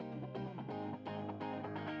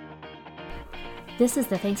This is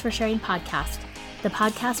the Thanks for Sharing podcast, the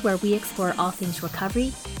podcast where we explore all things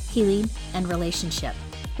recovery, healing, and relationship.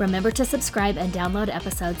 Remember to subscribe and download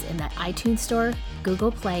episodes in the iTunes Store,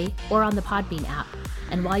 Google Play, or on the Podbean app.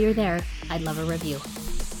 And while you're there, I'd love a review.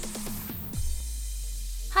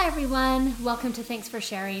 Hi everyone, welcome to Thanks for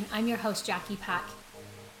Sharing. I'm your host, Jackie Pack.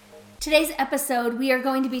 Today's episode, we are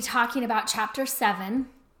going to be talking about Chapter 7,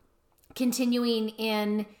 continuing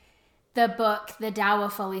in the book, The Tao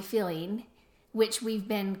of Fully Feeling, which we've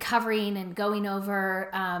been covering and going over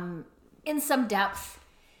in some depth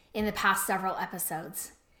in the past several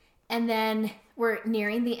episodes. And then we're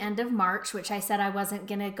nearing the end of March, which I said I wasn't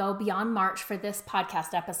going to go beyond March for this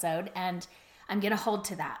podcast episode, and I'm going to hold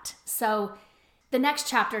to that. So the next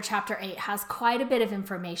chapter, Chapter 8, has quite a bit of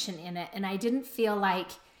information in it, and I didn't feel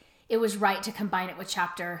like it was right to combine it with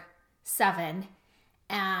Chapter 7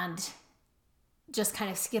 and just kind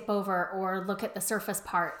of skip over or look at the surface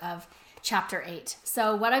part of Chapter 8.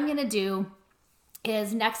 So what I'm going to do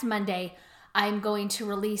is next Monday, I'm going to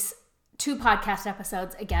release 2 podcast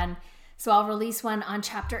episodes again. So I'll release one on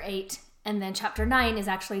Chapter 8, and then Chapter 9 is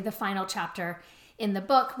actually the final chapter in the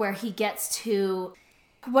book where he gets to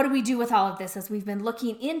what do we do with all of this as we've been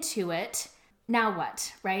looking into it. Now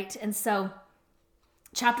what, right? And so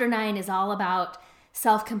Chapter 9 is all about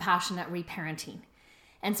self-compassionate reparenting.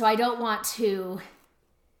 And so I don't want to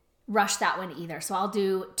rush that one either. So I'll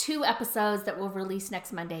do 2 episodes that will release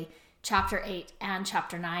next Monday, Chapter 8 and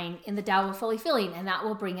Chapter 9 in the Tao of Fully Feeling, and that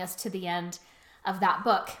will bring us to the end of that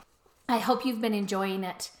book. I hope you've been enjoying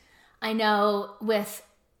it. I know with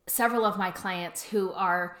several of my clients who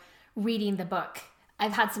are reading the book,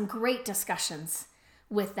 I've had some great discussions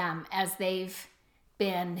with them as they've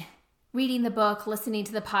been reading the book, listening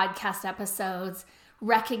to the podcast episodes,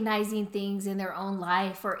 recognizing things in their own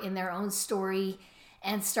life or in their own story,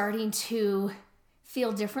 and starting to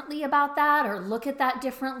feel differently about that or look at that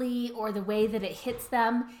differently, or the way that it hits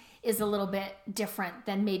them is a little bit different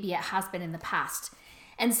than maybe it has been in the past.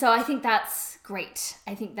 And so I think that's great.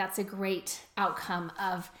 I think that's a great outcome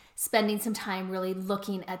of spending some time really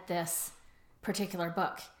looking at this particular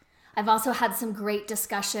book. I've also had some great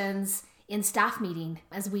discussions in staff meeting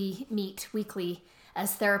as we meet weekly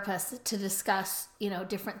as therapists to discuss,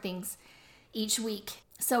 different things each week.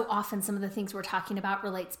 So often some of the things we're talking about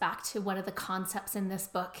relates back to one of the concepts in this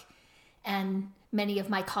book. And many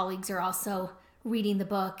of my colleagues are also reading the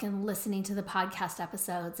book and listening to the podcast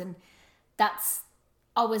episodes. And that's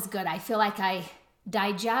always good. I feel like I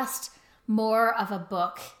digest more of a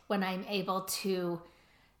book when I'm able to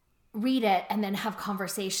read it and then have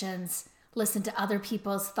conversations, listen to other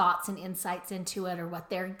people's thoughts and insights into it or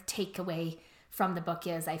what their takeaway from the book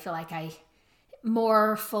is. I feel like I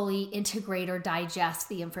more fully integrate or digest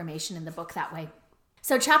the information in the book that way.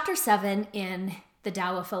 So Chapter 7 in The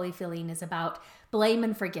Tao of Fully Feeling is about blame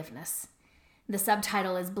and forgiveness. The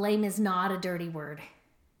subtitle is Blame is Not a Dirty Word.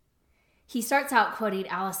 He starts out quoting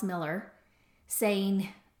Alice Miller, saying,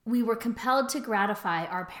 "We were compelled to gratify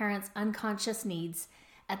our parents' unconscious needs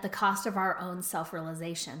at the cost of our own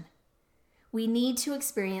self-realization. We need to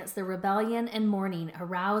experience the rebellion and mourning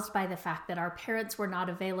aroused by the fact that our parents were not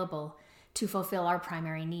available to fulfill our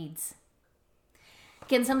primary needs."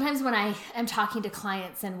 Again, sometimes when I am talking to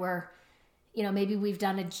clients and we're, maybe we've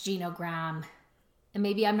done a genogram, and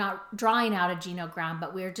maybe I'm not drawing out a genogram,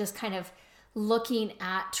 but we're just kind of looking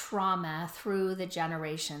at trauma through the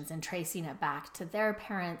generations and tracing it back to their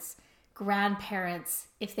parents, grandparents,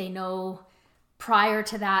 if they know prior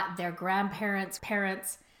to that, their grandparents,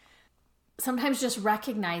 parents. Sometimes just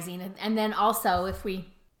recognizing, and then also if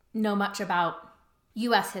we know much about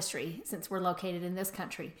U.S. history, since we're located in this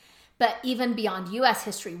country, but even beyond U.S.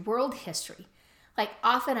 history, world history. Like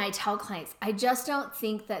often I tell clients, I just don't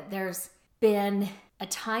think that there's been a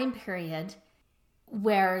time period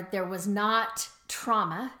where there was not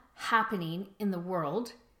trauma happening in the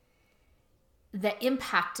world that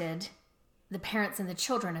impacted the parents and the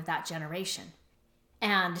children of that generation.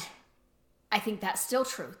 And I think that's still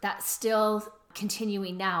true. That's still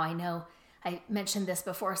continuing now. I know I mentioned this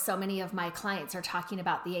before. So many of my clients are talking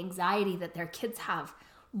about the anxiety that their kids have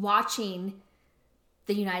watching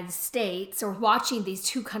the United States or watching these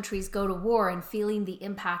 2 countries go to war and feeling the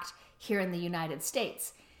impact here in the United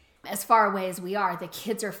States. As far away as we are, the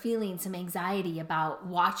kids are feeling some anxiety about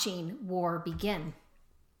watching war begin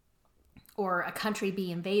or a country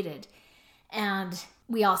be invaded. And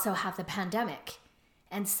we also have the pandemic.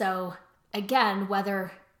 And so again,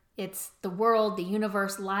 whether it's the world, the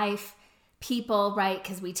universe, life, people, right?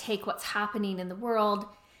 Because we take what's happening in the world,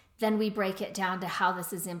 then we break it down to how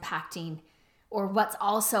this is impacting or what's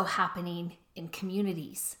also happening in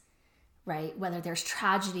communities, right? Whether there's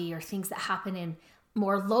tragedy or things that happen in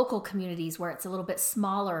more local communities where it's a little bit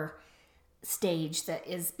smaller stage that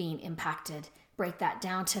is being impacted. Break that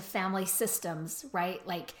down to family systems, right?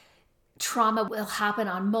 Like trauma will happen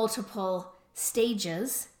on multiple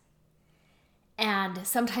stages, and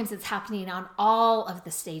sometimes it's happening on all of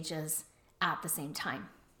the stages at the same time.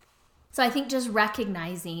 So I think just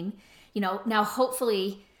recognizing, now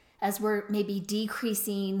hopefully as we're maybe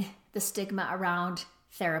decreasing the stigma around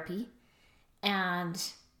therapy and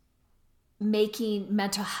making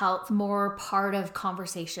mental health more part of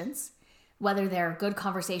conversations, whether they're good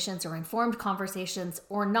conversations or informed conversations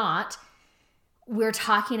or not, we're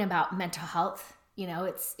talking about mental health.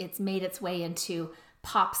 It's made its way into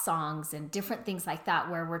pop songs and different things like that,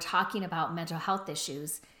 where we're talking about mental health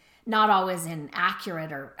issues, not always in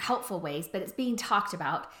accurate or helpful ways, but it's being talked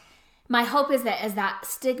about. My hope is that as that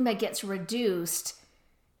stigma gets reduced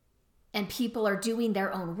and people are doing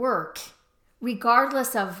their own work,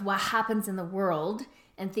 regardless of what happens in the world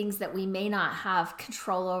and things that we may not have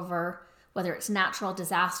control over, whether it's natural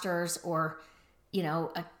disasters or,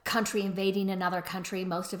 a country invading another country,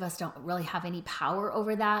 most of us don't really have any power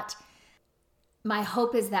over that. My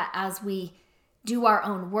hope is that as we do our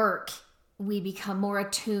own work, we become more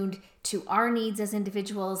attuned to our needs as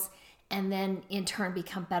individuals, and then in turn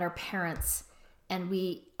become better parents. And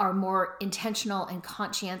we are more intentional and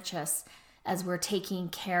conscientious as we're taking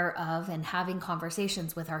care of and having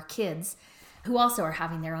conversations with our kids who also are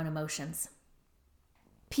having their own emotions.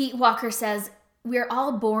 Pete Walker says, we're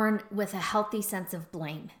all born with a healthy sense of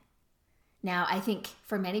blame. Now, I think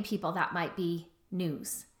for many people that might be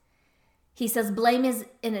news. He says, blame is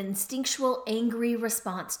an instinctual, angry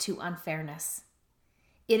response to unfairness.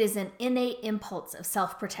 It is an innate impulse of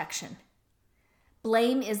self-protection.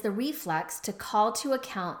 Blame is the reflex to call to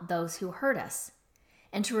account those who hurt us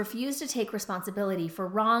and to refuse to take responsibility for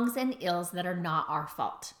wrongs and ills that are not our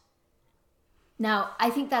fault. Now, I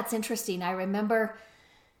think that's interesting. I remember,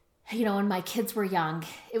 when my kids were young,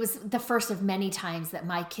 it was the first of many times that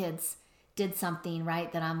my kids did something,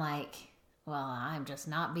 right, that I'm like, well, I'm just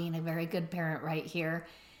not being a very good parent right here.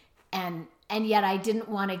 And yet I didn't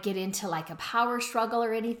want to get into like a power struggle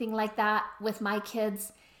or anything like that with my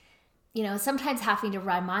kids. Sometimes having to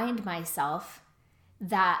remind myself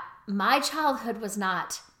that my childhood was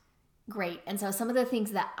not great. And so some of the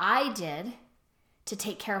things that I did to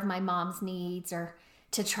take care of my mom's needs, or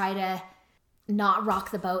to try to not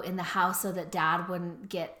rock the boat in the house so that dad wouldn't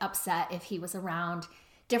get upset if he was around,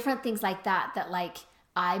 different things like that, like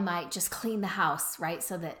I might just clean the house, right?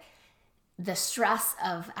 So that the stress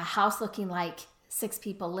of a house looking like 6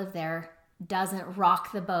 people live there doesn't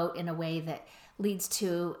rock the boat in a way that leads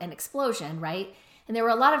to an explosion, right? And there were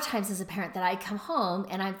a lot of times as a parent that I come home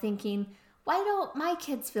and I'm thinking, why don't my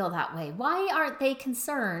kids feel that way? Why aren't they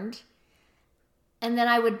concerned? And then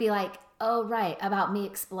I would be like, oh, right, about me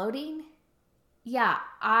exploding? Yeah,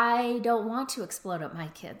 I don't want to explode at my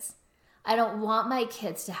kids. I don't want my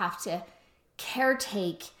kids to have to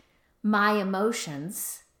caretake my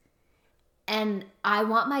emotions, and I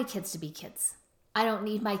want my kids to be kids. I don't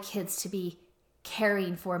need my kids to be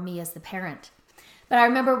caring for me as the parent. But I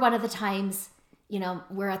remember one of the times,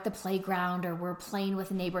 we're at the playground or we're playing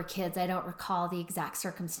with neighbor kids. I don't recall the exact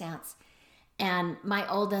circumstance. And my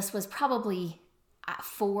oldest was probably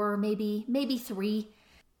 4, maybe 3.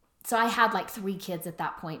 So I had like 3 kids at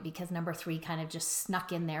that point because number 3 kind of just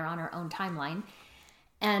snuck in there on her own timeline.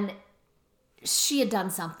 And she had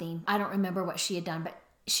done something. I don't remember what she had done, but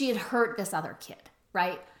she had hurt this other kid,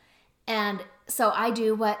 right? And so I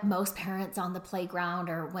do what most parents on the playground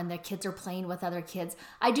or when their kids are playing with other kids,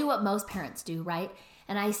 I do what most parents do, right?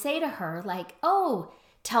 And I say to her like, oh,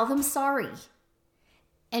 tell them sorry.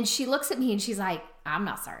 And she looks at me and she's like, I'm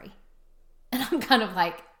not sorry. And I'm kind of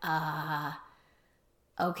like,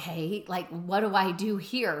 okay, like what do I do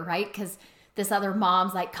here, right? Because this other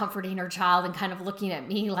mom's like comforting her child and kind of looking at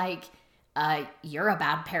me like, you're a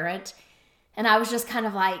bad parent. And I was just kind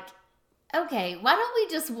of like, okay, why don't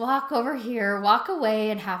we just walk over here, walk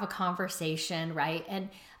away and have a conversation, right? And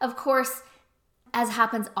of course, as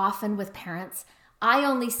happens often with parents, I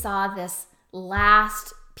only saw this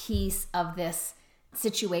last piece of this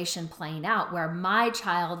situation playing out where my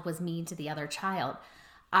child was mean to the other child.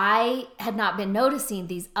 I had not been noticing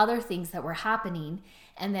these other things that were happening.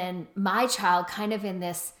 And then my child, kind of in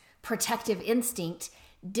this protective instinct,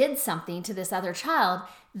 did something to this other child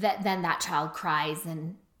that then that child cries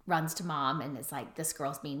and runs to mom and is like, this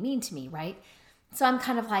girl's being mean to me, right? So I'm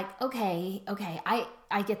kind of like, okay,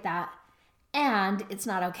 I get that. And it's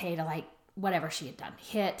not okay to like, whatever she had done,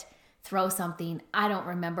 hit, throw something. I don't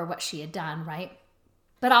remember what she had done, right?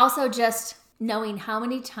 But also just knowing how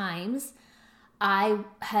many times I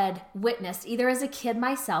had witnessed, either as a kid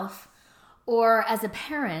myself or as a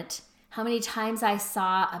parent, how many times I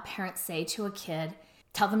saw a parent say to a kid,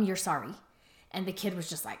 tell them you're sorry. And the kid was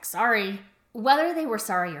just like, sorry, whether they were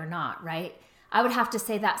sorry or not, right? I would have to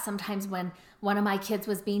say that sometimes when one of my kids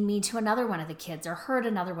was being mean to another one of the kids or hurt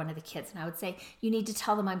another one of the kids. And I would say, you need to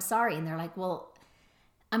tell them I'm sorry. And they're like, well,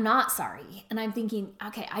 I'm not sorry. And I'm thinking,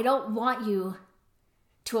 okay, I don't want you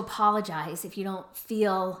to apologize if you don't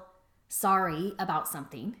feel sorry about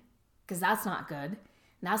something, because that's not good. And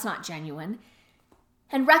that's not genuine.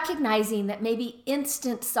 And recognizing that maybe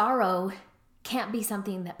instant sorrow can't be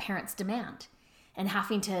something that parents demand, and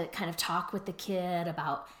having to kind of talk with the kid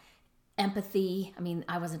about empathy. I mean,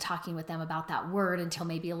 I wasn't talking with them about that word until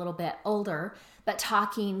maybe a little bit older, but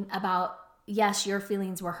talking about, yes, your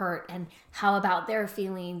feelings were hurt, and how about their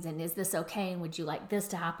feelings, and is this okay, and would you like this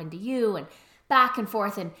to happen to you, and back and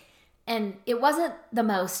forth. And it wasn't the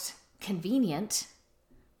most convenient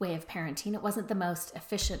way of parenting. It wasn't the most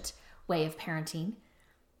efficient way of parenting.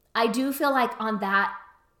 I do feel like on that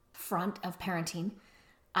front of parenting,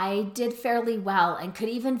 I did fairly well, and could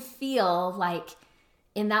even feel like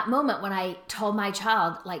in that moment when I told my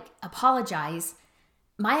child, like, apologize,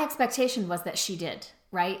 my expectation was that she did,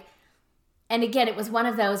 right? And again, it was one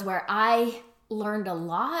of those where I learned a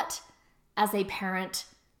lot as a parent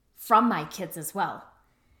from my kids as well.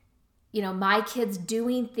 You know, my kids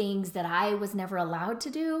doing things that I was never allowed to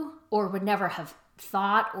do or would never have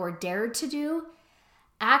thought or dared to do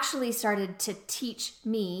actually started to teach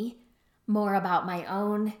me more about my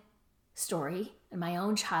own story and my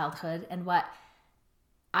own childhood, and what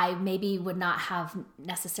I maybe would not have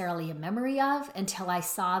necessarily a memory of until I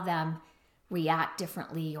saw them react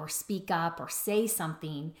differently or speak up or say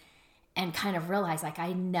something, and kind of realize, like,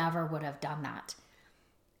 I never would have done that.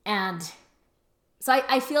 And so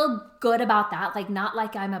I feel good about that. Like, not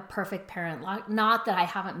like I'm a perfect parent, not that I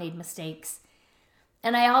haven't made mistakes.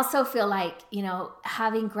 And I also feel like, you know,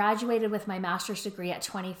 having graduated with my master's degree at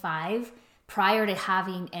 25, prior to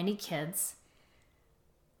having any kids,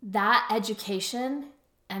 that education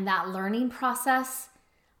and that learning process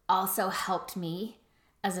also helped me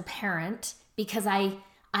as a parent, because I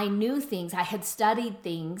knew things, I had studied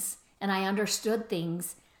things, and I understood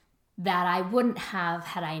things that I wouldn't have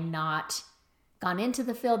had I not gone into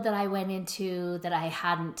the field that I went into, that I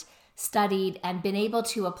hadn't studied and been able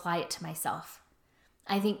to apply it to myself.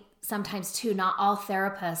 I think sometimes too, not all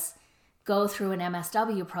therapists go through an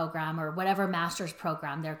MSW program or whatever master's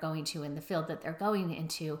program they're going to in the field that they're going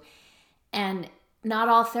into. And not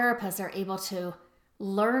all therapists are able to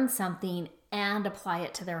learn something and apply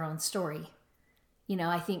it to their own story. You know,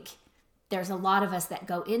 I think there's a lot of us that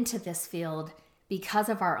go into this field because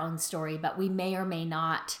of our own story, but we may or may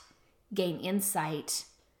not gain insight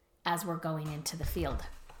as we're going into the field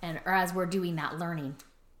or as we're doing that learning.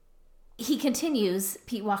 He continues,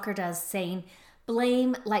 Pete Walker does, saying,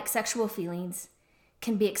 blame, like sexual feelings,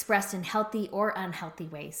 can be expressed in healthy or unhealthy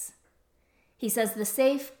ways. He says the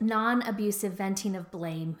safe, non-abusive venting of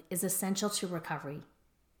blame is essential to recovery.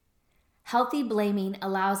 Healthy blaming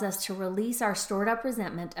allows us to release our stored up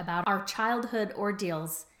resentment about our childhood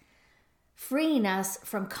ordeals, freeing us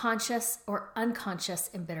from conscious or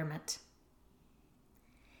unconscious embitterment.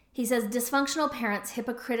 He says dysfunctional parents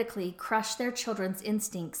hypocritically crush their children's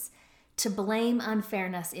instincts to blame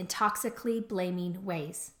unfairness in toxically blaming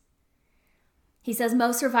ways. He says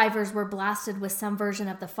most survivors were blasted with some version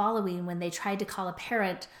of the following when they tried to call a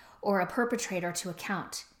parent or a perpetrator to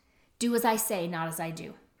account. Do as I say, not as I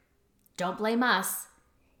do. Don't blame us.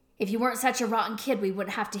 If you weren't such a rotten kid, we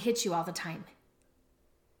wouldn't have to hit you all the time.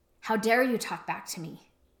 How dare you talk back to me?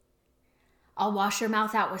 I'll wash your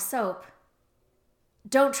mouth out with soap.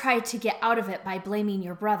 Don't try to get out of it by blaming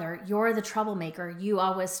your brother. You're the troublemaker. You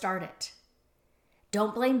always start it.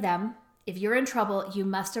 Don't blame them. If you're in trouble, you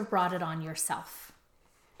must have brought it on yourself.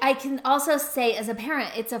 I can also say as a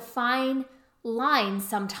parent, it's a fine line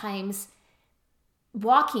sometimes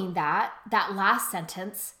walking that last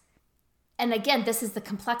sentence. And again, this is the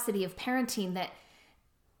complexity of parenting that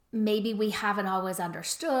maybe we haven't always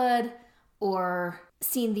understood or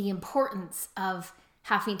seen the importance of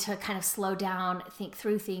having to kind of slow down, think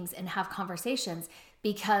through things, and have conversations,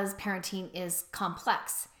 because parenting is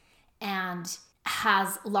complex and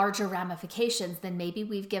has larger ramifications than maybe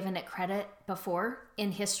we've given it credit before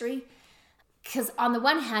in history. Because on the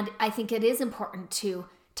one hand, I think it is important to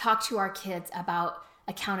talk to our kids about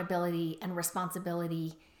accountability and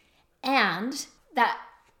responsibility, and that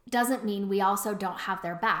doesn't mean we also don't have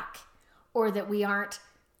their back, or that we aren't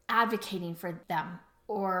advocating for them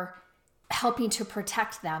or helping to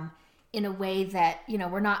protect them in a way that,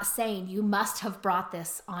 we're not saying you must have brought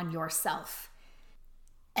this on yourself.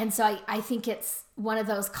 And so I think it's one of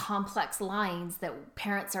those complex lines that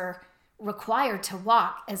parents are required to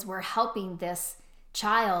walk as we're helping this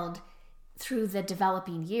child through the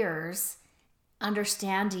developing years,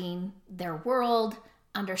 understanding their world,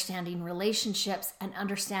 understanding relationships, and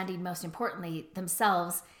understanding, most importantly,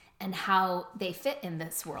 themselves and how they fit in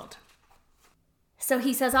this world. So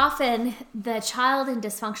he says often the child in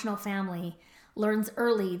dysfunctional family learns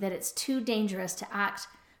early that it's too dangerous to act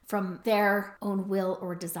from their own will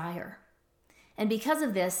or desire. And because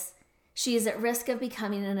of this, she is at risk of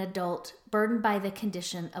becoming an adult burdened by the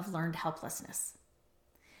condition of learned helplessness.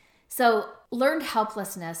 So learned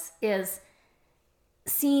helplessness is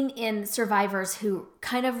seen in survivors who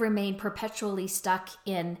kind of remain perpetually stuck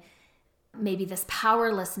in maybe this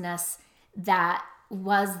powerlessness that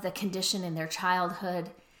was the condition in their childhood.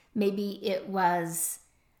 Maybe it was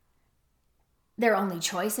their only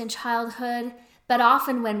choice in childhood. But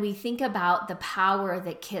often when we think about the power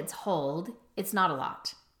that kids hold, it's not a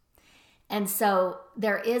lot. And so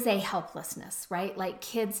there is a helplessness, right? Like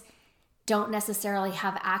kids don't necessarily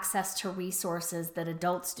have access to resources that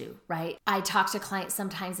adults do, right? I talk to clients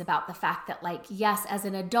sometimes about the fact that, like, yes, as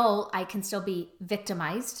an adult, I can still be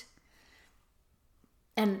victimized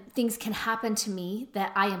and things can happen to me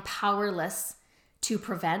that I am powerless to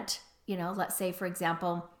prevent. Let's say, for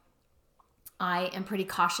example, I am pretty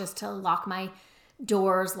cautious to lock my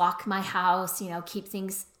doors, lock my house, keep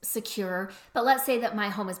things secure. But let's say that my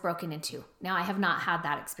home is broken into. Now, I have not had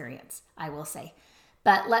that experience, I will say.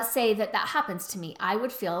 But let's say that happens to me. I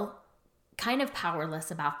would feel kind of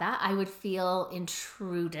powerless about that. I would feel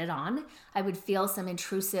intruded on. I would feel some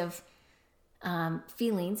intrusive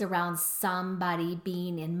feelings around somebody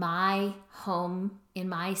being in my home, in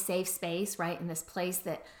my safe space, right? In this place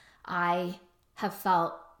that I have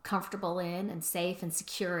felt comfortable in and safe and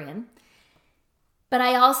secure in. But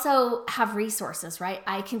I also have resources, right?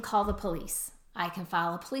 I can call the police. I can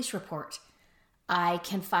file a police report. I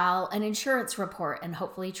can file an insurance report and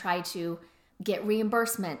hopefully try to get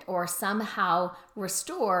reimbursement or somehow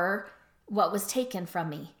restore what was taken from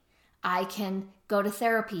me. I can go to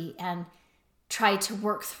therapy and try to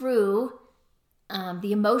work through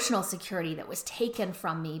the emotional security that was taken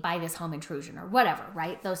from me by this home intrusion or whatever,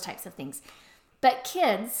 right? Those types of things. But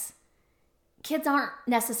kids aren't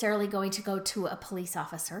necessarily going to go to a police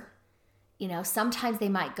officer. Sometimes they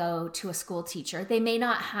might go to a school teacher. They may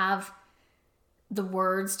not have the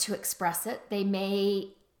words to express it. They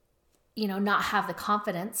may, not have the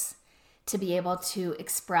confidence to be able to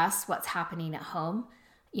express what's happening at home.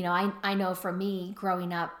 I know for me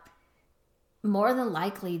growing up, more than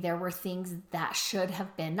likely there were things that should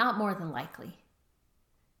have been, not more than likely,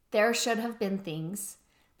 there should have been things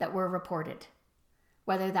that were reported,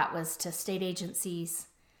 whether that was to state agencies.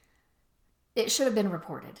 It should have been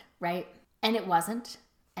reported, right? And it wasn't.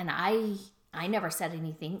 And I never said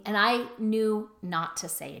anything, and I knew not to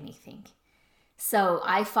say anything. So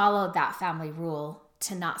I followed that family rule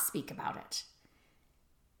to not speak about it.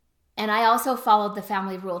 And I also followed the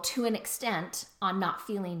family rule to an extent on not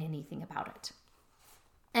feeling anything about it.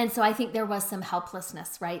 And so I think there was some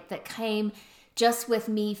helplessness, right, that came just with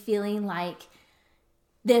me feeling like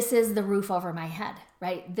this is the roof over my head,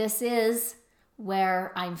 right? This is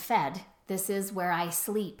where I'm fed. This is where I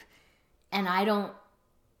sleep. And I don't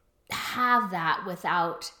have that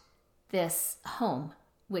without this home,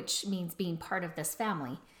 which means being part of this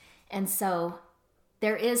family. And so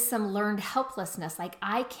there is some learned helplessness. Like,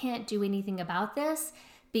 I can't do anything about this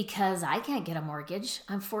because I can't get a mortgage.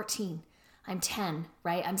 I'm 14. I'm 10,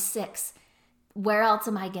 right? I'm 6. Where else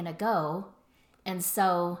am I going to go? And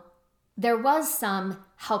so there was some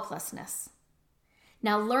helplessness.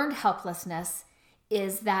 Now, learned helplessness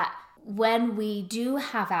is that when we do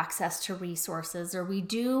have access to resources or we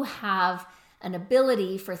do have an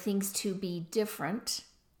ability for things to be different,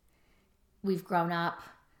 we've grown up,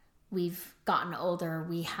 we've gotten older,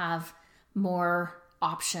 we have more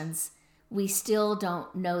options, we still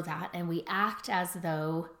don't know that, and we act as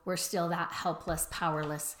though we're still that helpless,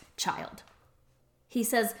 powerless child. He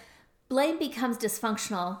says, blame becomes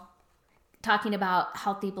dysfunctional, talking about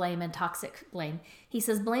healthy blame and toxic blame. He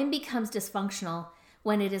says, blame becomes dysfunctional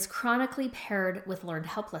when it is chronically paired with learned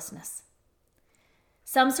helplessness.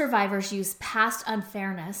 Some survivors use past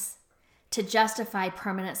unfairness to justify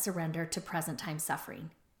permanent surrender to present time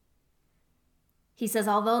suffering. He says,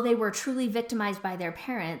 although they were truly victimized by their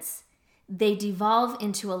parents, they devolve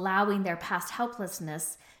into allowing their past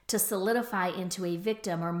helplessness to solidify into a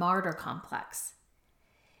victim or martyr complex.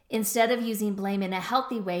 Instead of using blame in a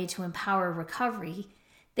healthy way to empower recovery,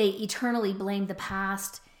 they eternally blame the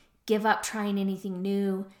past, give up trying anything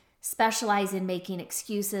new, specialize in making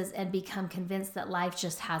excuses, and become convinced that life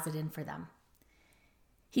just has it in for them.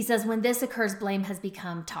 He says, when this occurs, blame has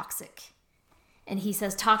become toxic. And he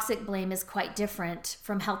says toxic blame is quite different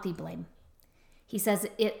from healthy blame. He says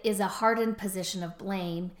it is a hardened position of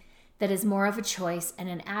blame that is more of a choice and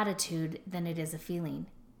an attitude than it is a feeling.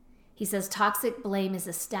 He says toxic blame is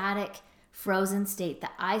a static, frozen state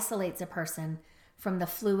that isolates a person from the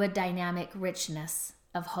fluid, dynamic richness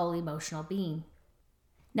of whole emotional being.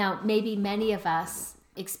 Now, maybe many of us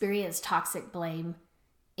experience toxic blame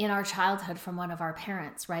in our childhood from one of our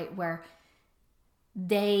parents, right? Where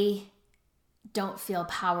they don't feel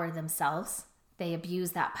power themselves. They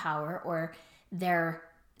abuse that power, or they're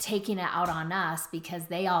taking it out on us because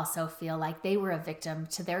they also feel like they were a victim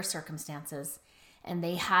to their circumstances and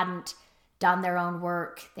they hadn't done their own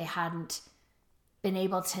work. They hadn't been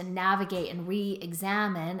able to navigate and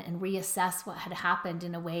re-examine and reassess what had happened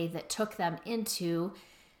in a way that took them into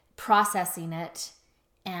processing it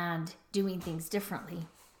and doing things differently.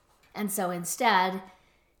 And so instead,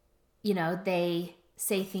 they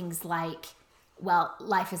say things like, well,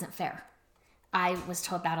 life isn't fair. I was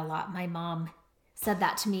told that a lot. My mom said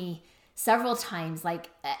that to me several times,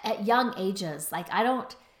 like at young ages. Like I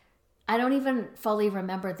don't even fully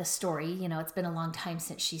remember the story. It's been a long time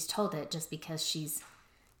since she's told it, just because she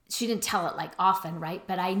didn't tell it like often, right?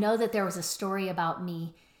 But I know that there was a story about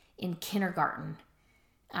me in kindergarten.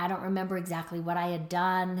 I don't remember exactly what I had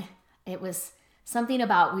done. It was something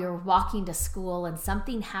about we were walking to school and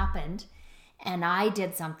something happened and I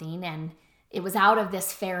did something and it was out of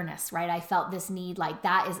this fairness, right? I felt this need, like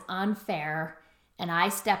that is unfair. And I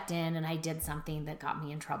stepped in and I did something that got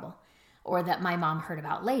me in trouble, or that my mom heard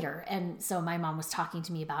about later. And so my mom was talking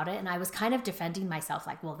to me about it and I was kind of defending myself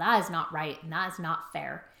like, well, that is not right and that is not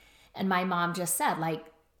fair. And my mom just said, like,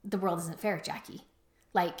 the world isn't fair, Jackie.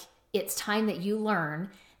 Like, it's time that you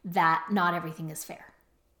learn that not everything is fair.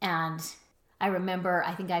 And I remember,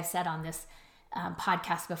 I think I've said on this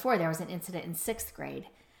podcast before, there was an incident in 6th grade,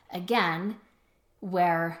 again,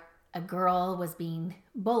 where a girl was being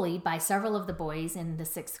bullied by several of the boys in the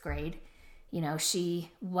 6th grade.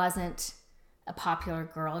 She wasn't a popular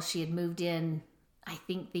girl. She had moved in, I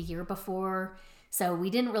think, the year before. So we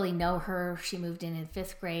didn't really know her. She moved in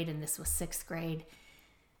 5th grade and this was 6th grade.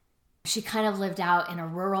 She kind of lived out in a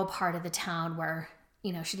rural part of the town where,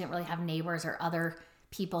 she didn't really have neighbors or other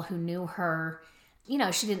people who knew her.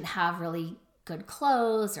 She didn't have really good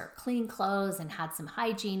clothes or clean clothes and had some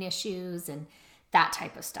hygiene issues and that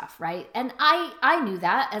type of stuff, right? And I knew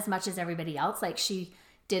that as much as everybody else. Like, she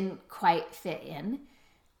didn't quite fit in.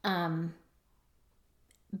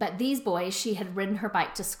 But these boys, she had ridden her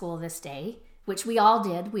bike to school this day, which we all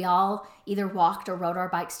did. We all either walked or rode our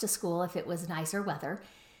bikes to school if it was nicer weather.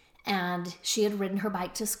 And she had ridden her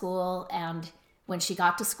bike to school, and when she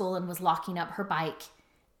got to school and was locking up her bike,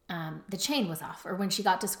 the chain was off. Or when she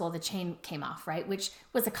got to school, the chain came off, right? Which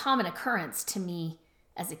was a common occurrence to me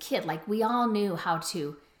as a kid. Like, we all knew how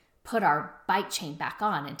to put our bike chain back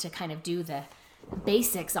on and to kind of do the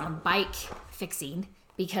basics on bike fixing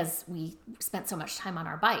because we spent so much time on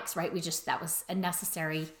our bikes, right? That was a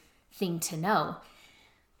necessary thing to know.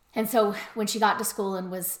 And so when she got to school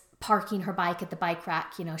and was parking her bike at the bike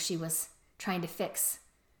rack, she was trying to fix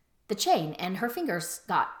the chain and her fingers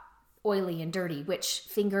got oily and dirty, which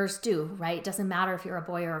fingers do, right? It doesn't matter if you're a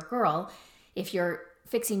boy or a girl. If you're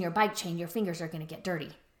fixing your bike chain, your fingers are going to get dirty.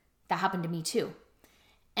 That happened to me too.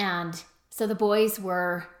 And so the boys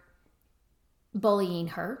were bullying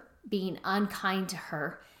her, being unkind to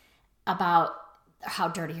her about how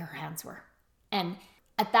dirty her hands were. And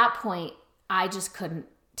at that point, I just couldn't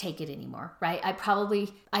take it anymore, right?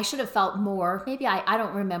 I should have felt more. Maybe I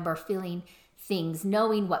don't remember feeling things,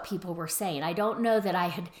 knowing what people were saying. I don't know that I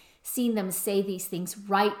had seen them say these things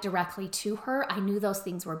right directly to her. I knew those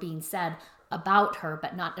things were being said about her,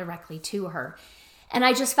 but not directly to her. And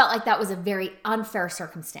I just felt like that was a very unfair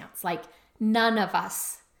circumstance. Like, none of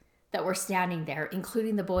us that were standing there,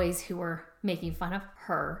 including the boys who were making fun of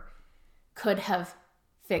her, could have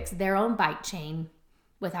fixed their own bike chain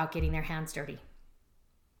without getting their hands dirty.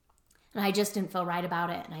 And I just didn't feel right about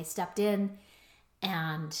it. And I stepped in,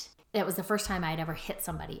 and it was the first time I'd ever hit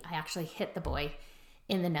somebody. I actually hit the boy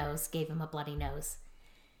in the nose, gave him a bloody nose.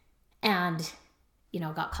 And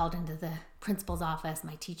got called into the principal's office.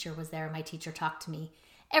 My teacher was there. My teacher talked to me.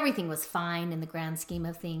 Everything was fine in the grand scheme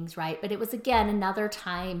of things, right? But it was, again, another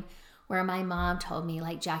time where my mom told me,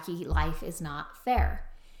 like, Jackie, life is not fair.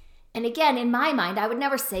 And again, in my mind, I would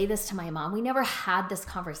never say this to my mom. We never had this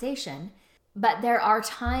conversation. But there are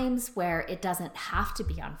times where it doesn't have to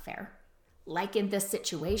be unfair. Like in this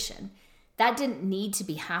situation, that didn't need to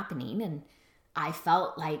be happening. And I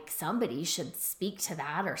felt like somebody should speak to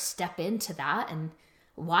that or step into that. And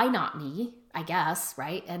why not me, I guess,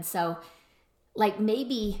 right? And so like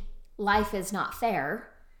maybe life is not fair,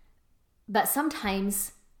 but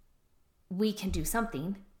sometimes we can do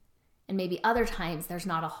something, and maybe other times there's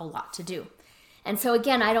not a whole lot to do. And so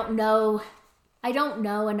again, I don't know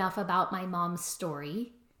enough about my mom's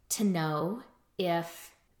story to know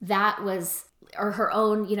if that was, or her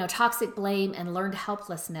own, toxic blame and learned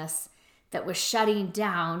helplessness that was shutting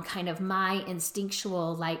down kind of my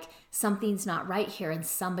instinctual, like something's not right here and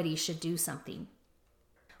somebody should do something.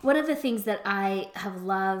 One of the things that I have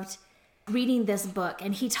loved reading this book,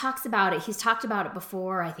 and he talks about it, he's talked about it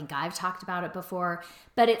before, I think I've talked about it before,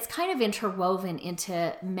 but it's kind of interwoven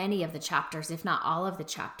into many of the chapters, if not all of the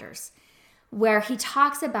chapters, where he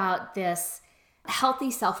talks about this healthy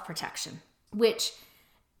self-protection, which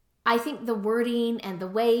I think the wording and the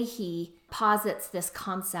way he posits this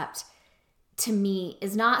concept to me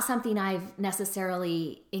is not something I've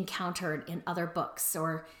necessarily encountered in other books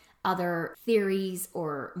or other theories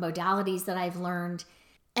or modalities that I've learned.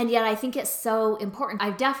 And yet I think it's so important.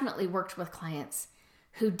 I've definitely worked with clients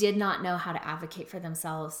who did not know how to advocate for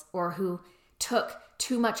themselves, or who took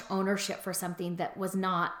too much ownership for something that was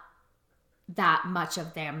not that much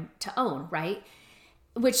of them to own, right?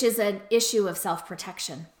 Which is an issue of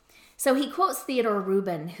self-protection. So he quotes Theodore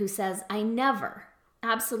Rubin, who says, "I never,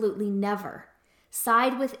 absolutely never,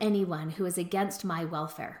 side with anyone who is against my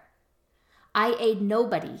welfare. I aid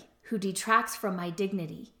nobody who detracts from my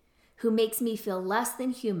dignity, who makes me feel less than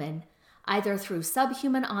human, either through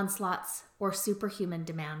subhuman onslaughts or superhuman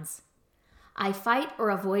demands. I fight or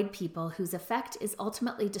avoid people whose effect is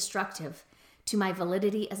ultimately destructive to my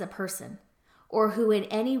validity as a person, or who in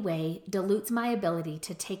any way dilutes my ability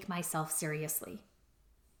to take myself seriously."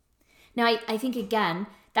 Now, I think, again,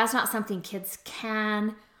 that's not something kids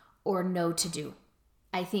can or know to do.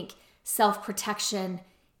 I think self-protection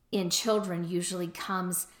in children usually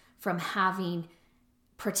comes from having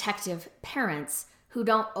protective parents who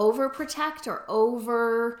don't overprotect or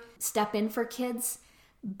over step in for kids,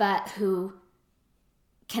 but who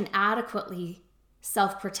can adequately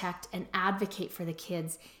self-protect and advocate for the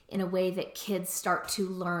kids in a way that kids start to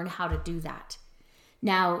learn how to do that.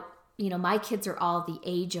 Now, my kids are all the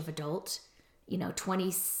age of adult,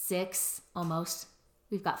 26 almost.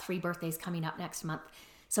 We've got 3 birthdays coming up next month.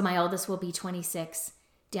 So my oldest will be 26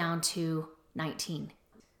 down to 19.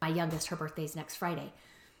 My youngest, her birthday's next Friday.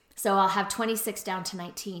 So I'll have 26 down to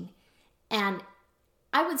 19. And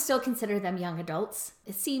I would still consider them young adults.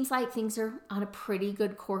 It seems like things are on a pretty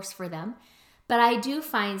good course for them. But I do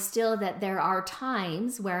find still that there are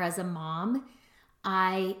times where, as a mom,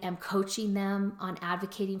 I am coaching them on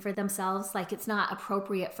advocating for themselves. Like, it's not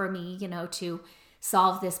appropriate for me, to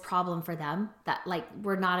solve this problem for them. That, like,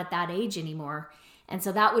 we're not at that age anymore. And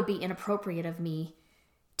so that would be inappropriate of me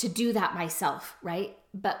to do that myself, right?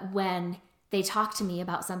 But when they talk to me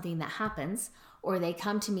about something that happens, or they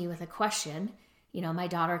come to me with a question, my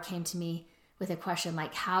daughter came to me with a question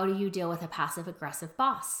like, how do you deal with a passive-aggressive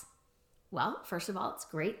boss? Well, first of all, it's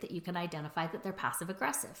great that you can identify that they're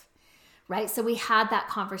passive-aggressive, right? So we had that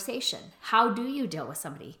conversation. How do you deal with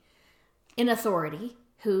somebody in authority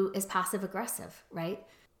who is passive-aggressive, right?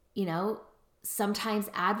 Sometimes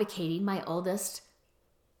advocating, my oldest,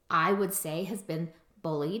 I would say, has been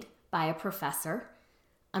bullied by a professor,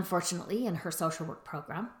 unfortunately, in her social work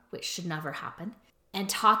program, which should never happen. And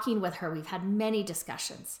talking with her, we've had many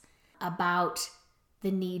discussions about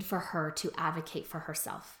the need for her to advocate for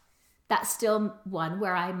herself. That's still one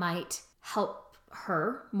where I might help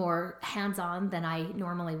her more hands-on than I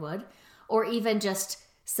normally would, or even just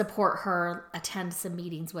support her, attend some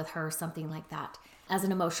meetings with her, something like that, as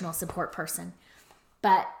an emotional support person.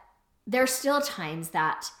 But there's still times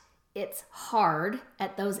that it's hard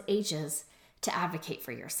at those ages to advocate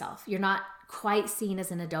for yourself. You're not quite seen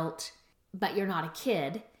as an adult, but you're not a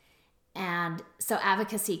kid. And so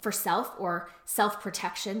advocacy for self or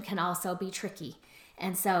self-protection can also be tricky.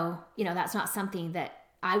 And so, that's not something that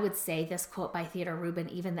I would say, this quote by Theodore Rubin,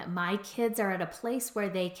 even that my kids are at a place where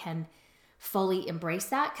they can fully embrace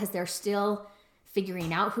that, because they're still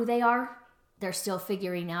figuring out who they are. They're still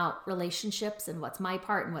figuring out relationships and what's my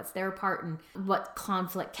part and what's their part and what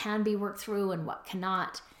conflict can be worked through and what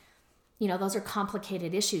cannot. Those are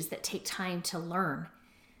complicated issues that take time to learn.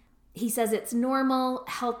 He says it's normal,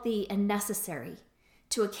 healthy, and necessary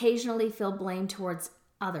to occasionally feel blame towards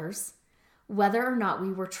others, whether or not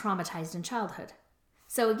we were traumatized in childhood.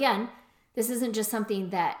 So again, this isn't just something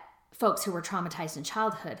that folks who were traumatized in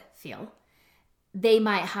childhood feel. They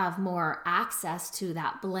might have more access to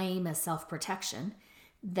that blame as self-protection.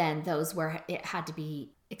 than those where it had to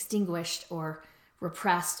be extinguished or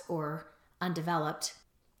repressed or undeveloped.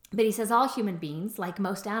 But he says all human beings, like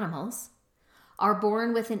most animals, are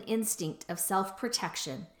born with an instinct of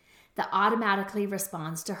self-protection that automatically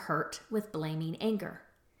responds to hurt with blaming anger.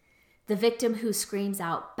 The victim who screams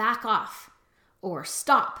out, "Back off," or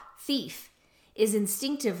 "Stop, thief," is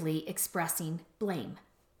instinctively expressing blame.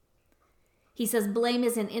 He says blame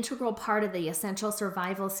is an integral part of the essential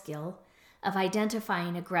survival skill of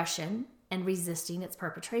identifying aggression and resisting its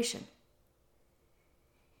perpetration.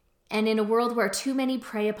 And in a world where too many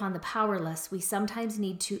prey upon the powerless, we sometimes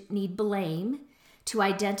need blame to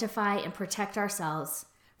identify and protect ourselves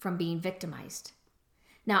from being victimized.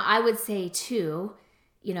 Now, I would say too,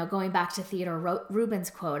 going back to Theodore Rubin's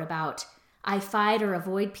quote about, "I fight or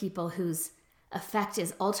avoid people whose effect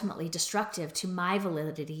is ultimately destructive to my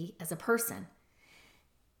validity as a person."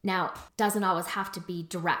 Now, doesn't always have to be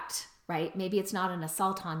direct, right? Maybe it's not an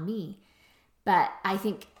assault on me, but I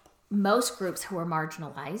think most groups who are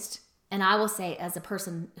marginalized, and I will say as a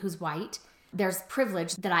person who's white, there's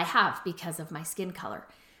privilege that I have because of my skin color.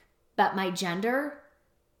 But my gender,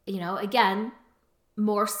 again,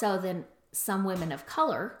 more so than some women of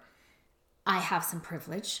color, I have some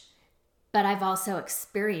privilege, but I've also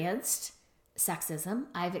experienced sexism.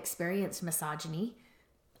 I've experienced misogyny.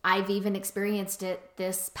 I've even experienced it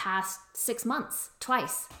this past 6 months,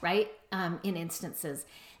 twice, right? In instances.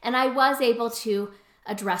 And I was able to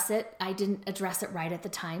address it. I didn't address it right at the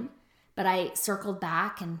time, but I circled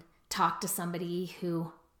back and talked to somebody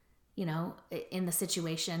who, in the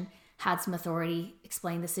situation had some authority,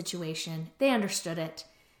 explained the situation. They understood it.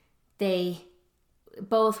 They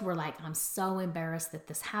both were like, "I'm so embarrassed that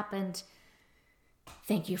this happened.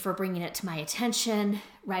 Thank you for bringing it to my attention,"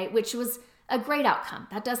 right? Which was a great outcome.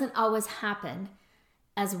 That doesn't always happen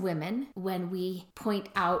as women when we point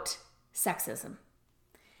out sexism.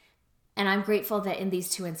 And I'm grateful that in these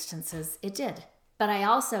two instances it did. But I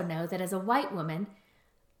also know that as a white woman,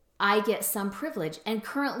 I get some privilege. And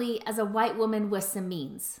currently as a white woman with some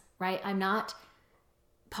means, right? I'm not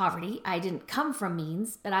poverty. I didn't come from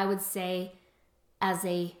means, but I would say as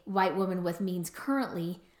a white woman with means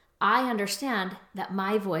currently, I understand that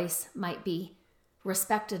my voice might be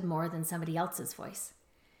respected more than somebody else's voice.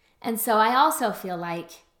 And so I also feel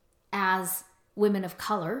like as women of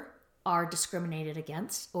color are discriminated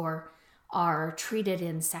against or are treated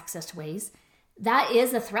in sexist ways, that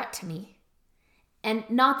is a threat to me. And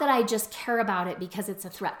not that I just care about it because it's a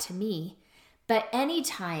threat to me, but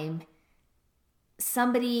anytime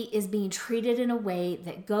somebody is being treated in a way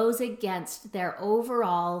that goes against their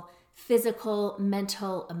overall physical,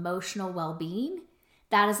 mental, emotional well-being,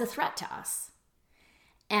 that is a threat to us.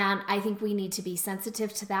 And I think we need to be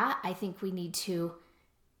sensitive to that. I think we need to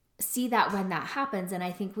see that when that happens. And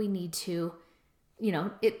I think we need to,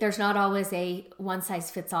 there's not always a one size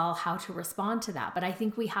fits all how to respond to that. But I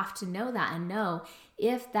think we have to know that and know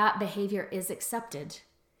if that behavior is accepted,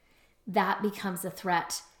 that becomes a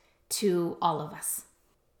threat to all of us.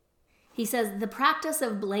 He says, the practice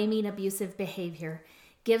of blaming abusive behavior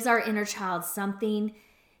gives our inner child something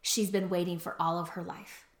she's been waiting for all of her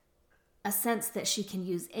life. A sense that she can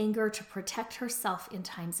use anger to protect herself in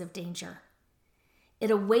times of danger.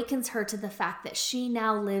 It awakens her to the fact that she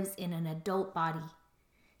now lives in an adult body.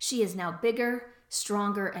 She is now bigger,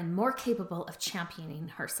 stronger, and more capable of championing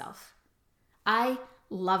herself. I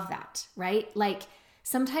love that, right? Like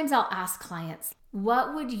sometimes I'll ask clients,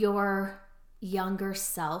 what would your younger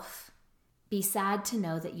self be sad to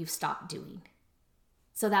know that you've stopped doing?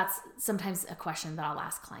 So that's sometimes a question that I'll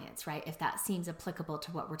ask clients, right? If that seems applicable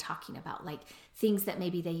to what we're talking about, like things that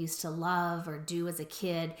maybe they used to love or do as a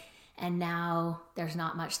kid, and now there's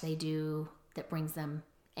not much they do that brings them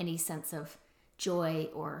any sense of joy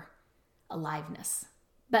or aliveness.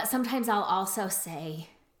 But sometimes I'll also say,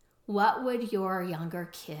 what would your younger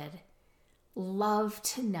kid love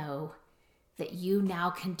to know that you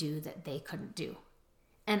now can do that they couldn't do?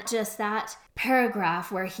 And just that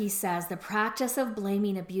paragraph where he says, the practice of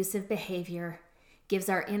blaming abusive behavior gives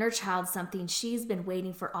our inner child something she's been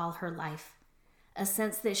waiting for all her life, a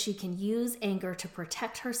sense that she can use anger to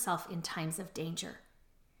protect herself in times of danger.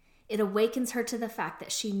 It awakens her to the fact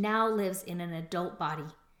that she now lives in an adult body.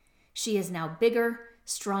 She is now bigger,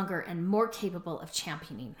 stronger, and more capable of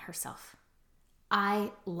championing herself.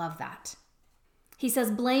 I love that. He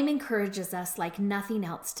says, blame encourages us like nothing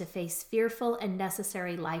else to face fearful and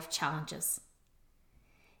necessary life challenges.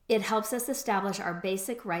 It helps us establish our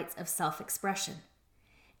basic rights of self-expression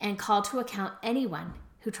and call to account anyone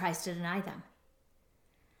who tries to deny them.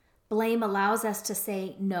 Blame allows us to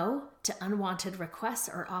say no to unwanted requests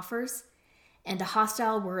or offers and to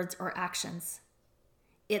hostile words or actions.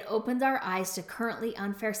 it opens our eyes to currently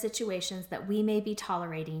unfair situations that we may be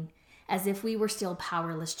tolerating as if we were still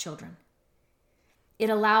powerless children. It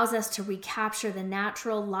allows us to recapture the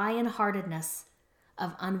natural lion-heartedness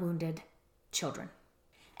of unwounded children.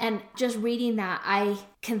 And just reading that, I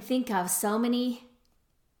can think of so many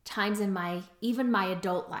times in even my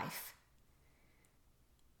adult life,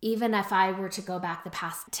 even if I were to go back the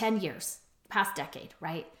past 10 years, past decade,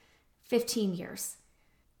 right? 15 years.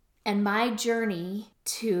 And my journey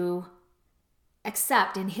to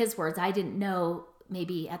accept, in his words, I didn't know,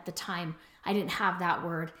 maybe at the time, I didn't have that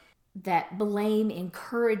word, that blame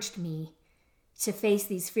encouraged me to face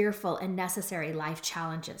these fearful and necessary life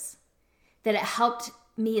challenges. That it helped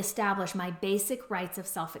me establish my basic rights of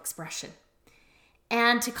self-expression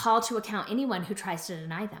and to call to account anyone who tries to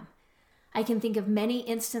deny them. I can think of many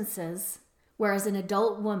instances where, as an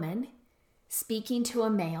adult woman, speaking to a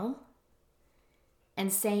male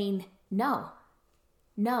and saying, no,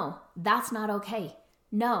 that's not okay.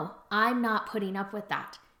 No, I'm not putting up with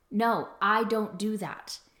that. No, I don't do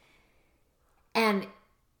that. And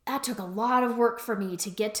that took a lot of work for me to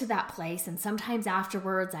get to that place. And sometimes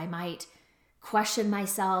afterwards, I might question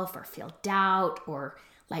myself or feel doubt or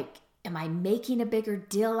like, am I making a bigger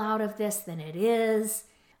deal out of this than it is?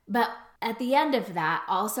 But at the end of that,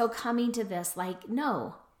 also coming to this, like,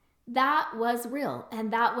 no, that was real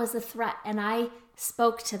and that was a threat. And I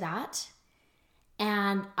spoke to that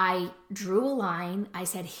and I drew a line. I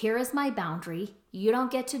said, here is my boundary. You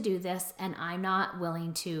don't get to do this and I'm not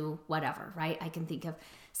willing to whatever, right? I can think of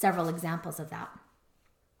several examples of that.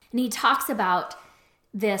 And he talks about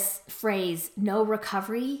this phrase, no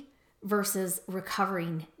recovery versus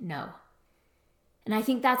recovering no. And I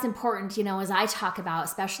think that's important, as I talk about,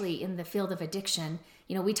 especially in the field of addiction,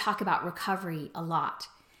 we talk about recovery a lot.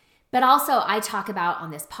 But also I talk about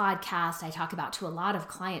on this podcast, I talk about to a lot of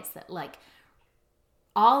clients that like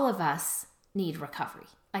all of us need recovery.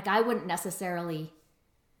 Like I wouldn't necessarily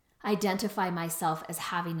identify myself as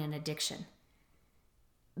having an addiction,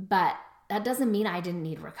 but that doesn't mean I didn't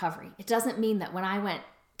need recovery. It doesn't mean that when I went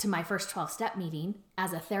to my first 12-step meeting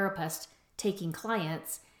as a therapist taking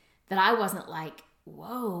clients, that I wasn't like,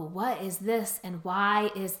 whoa, what is this? And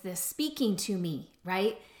why is this speaking to me,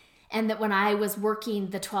 right? And that when I was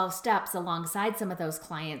working the 12 steps alongside some of those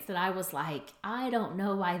clients, that I was like, I don't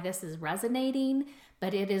know why this is resonating,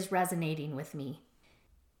 but it is resonating with me.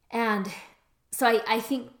 And so I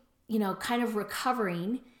think, kind of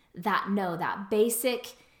recovering that no, that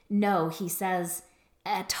basic no. He says,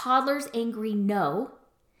 a toddler's angry no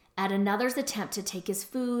at another's attempt to take his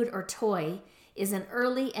food or toy is an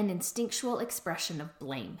early and instinctual expression of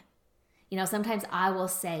blame. Sometimes I will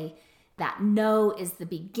say that no is the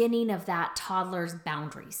beginning of that toddler's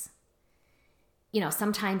boundaries.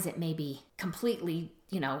 Sometimes it may be completely,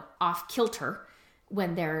 off kilter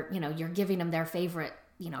when they're, you're giving them their favorite,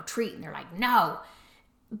 treat and they're like, no.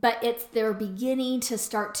 But it's they're beginning to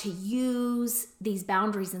start to use these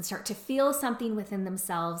boundaries and start to feel something within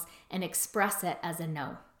themselves and express it as a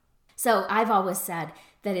no. So I've always said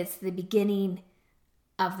that it's the beginning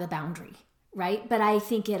of the boundary, right? But I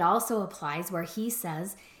think it also applies where he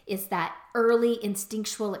says it's that early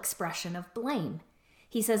instinctual expression of blame.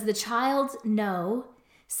 He says the child's no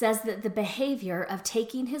says that the behavior of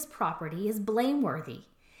taking his property is blameworthy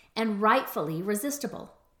and rightfully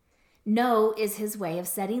resistible. No is his way of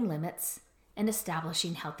setting limits and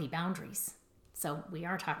establishing healthy boundaries. So we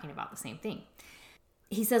are talking about the same thing.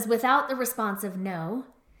 He says without the response of no,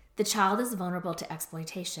 the child is vulnerable to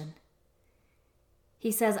exploitation.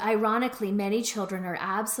 He says, ironically, many children are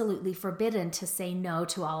absolutely forbidden to say no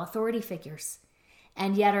to all authority figures,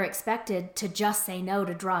 and yet are expected to just say no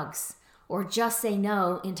to drugs, or just say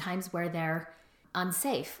no in times where they're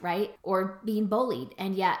unsafe, right? Or being bullied.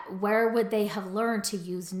 And yet, where would they have learned to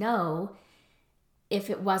use no if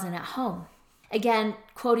it wasn't at home? Again,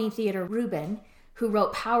 quoting Theodore Rubin, who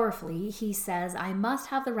wrote powerfully, he says, I must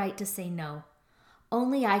have the right to say no.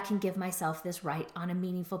 Only I can give myself this right on a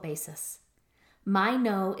meaningful basis. My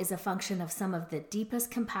no is a function of some of the deepest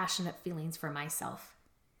compassionate feelings for myself.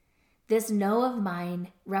 This no of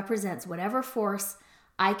mine represents whatever force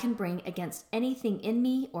I can bring against anything in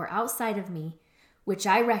me or outside of me, which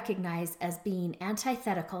I recognize as being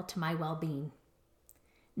antithetical to my well-being.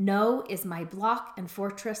 No is my block and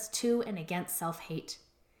fortress to and against self-hate.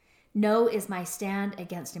 No is my stand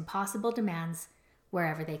against impossible demands,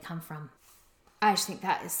 wherever they come from. I just think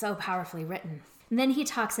that is so powerfully written. And then he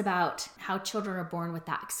talks about how children are born with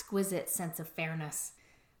that exquisite sense of fairness.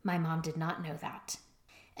 My mom did not know that.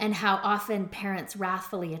 And how often parents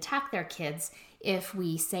wrathfully attack their kids if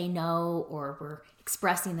we say no or we're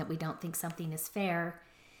expressing that we don't think something is fair.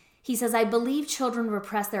 He says, I believe children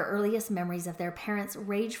repress their earliest memories of their parents'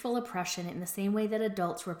 rageful oppression in the same way that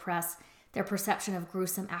adults repress their perception of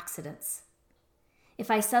gruesome accidents.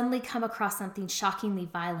 If I suddenly come across something shockingly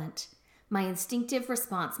violent, my instinctive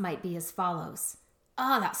response might be as follows.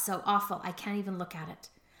 Oh, that's so awful. I can't even look at it.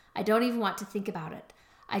 I don't even want to think about it.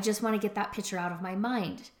 I just want to get that picture out of my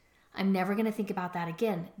mind. I'm never going to think about that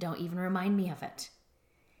again. Don't even remind me of it.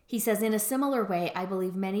 He says, in a similar way, I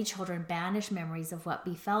believe many children banish memories of what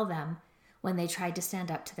befell them when they tried to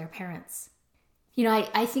stand up to their parents.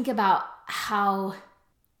 I think about how,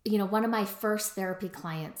 one of my first therapy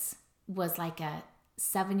clients was like a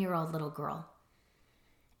 7-year-old little girl.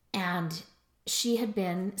 And she had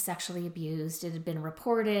been sexually abused. It had been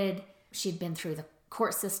reported. She'd been through the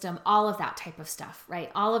court system, all of that type of stuff,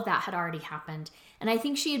 right? All of that had already happened. And I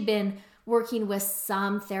think she had been working with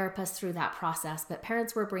some therapists through that process, but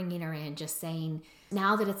parents were bringing her in just saying,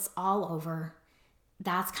 now that it's all over,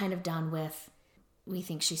 that's kind of done with, we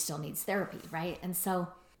think she still needs therapy, right? And so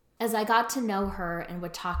as I got to know her and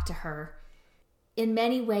would talk to her, in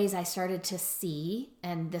many ways I started to see,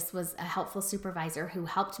 and this was a helpful supervisor who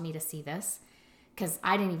helped me to see this, because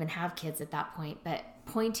I didn't even have kids at that point, but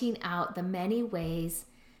pointing out the many ways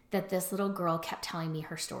that this little girl kept telling me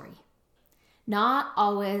her story. Not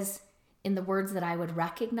always in the words that I would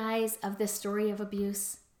recognize of this story of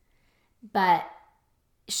abuse, but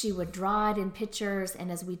she would draw it in pictures,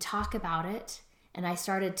 and as we talk about it, and I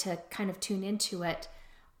started to kind of tune into it,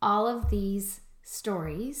 all of these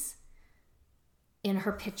stories in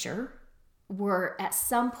her picture were at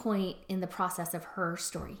some point in the process of her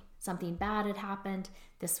story. Something bad had happened.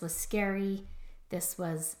 This was scary. This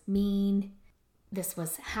was mean. This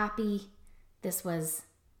was happy. This was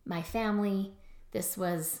my family. This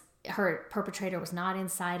was, her perpetrator was not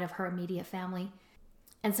inside of her immediate family.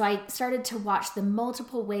 And so I started to watch the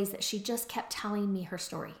multiple ways that she just kept telling me her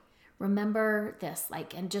story. Remember this,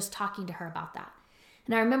 and just talking to her about that.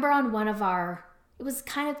 And I remember on one of it was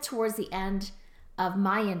kind of towards the end of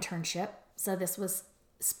my internship. So this was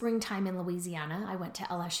springtime in Louisiana. I went to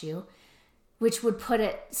LSU, which would put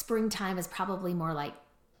it, springtime is probably more like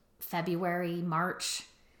February, March,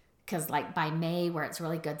 because by May, where it's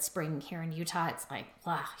really good spring here in Utah, it's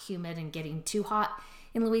humid and getting too hot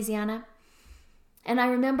in Louisiana. And I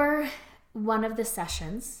remember one of the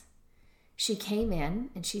sessions, she came in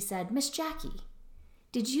and she said, Miss Jackie,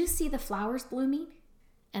 did you see the flowers blooming?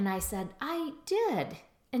 And I said, I did.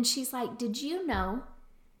 And she's like, did you know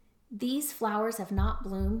these flowers have not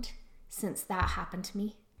bloomed since that happened to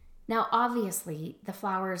me? Now, obviously, the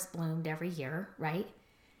flowers bloomed every year, right?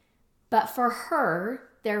 But for her,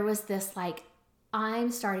 there was this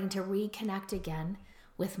I'm starting to reconnect again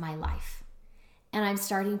with my life. And I'm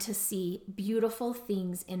starting to see beautiful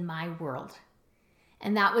things in my world.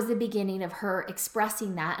 And that was the beginning of her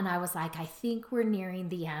expressing that. And I was like, I think we're nearing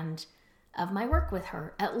the end of my work with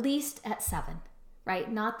her, at least at 7,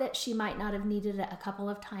 right? Not that she might not have needed it a couple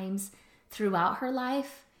of times throughout her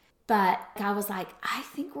life, but I was like, I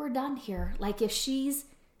think we're done here. If she's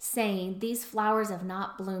saying these flowers have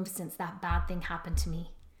not bloomed since that bad thing happened to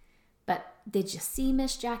me, but did you see,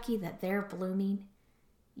 Miss Jackie, that they're blooming?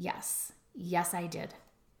 Yes, I did.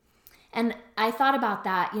 And I thought about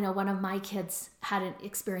that. One of my kids had an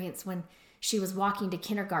experience when she was walking to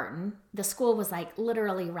kindergarten. The school was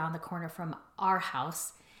literally around the corner from our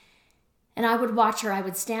house. And I would watch her. I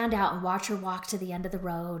would stand out and watch her walk to the end of the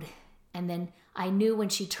road. And then I knew when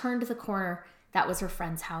she turned the corner, that was her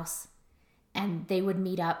friend's house. And they would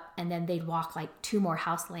meet up, and then they'd walk 2 more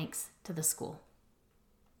house lengths to the school.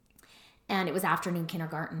 And it was afternoon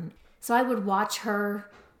kindergarten. So I would watch her,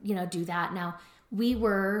 do that. Now,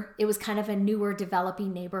 it was kind of a newer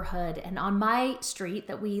developing neighborhood. And on my street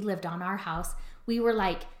that we lived on, our house, we were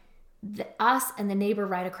us and the neighbor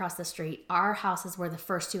right across the street, our houses were the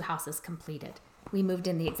first 2 houses completed. We moved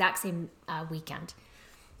in the exact same weekend.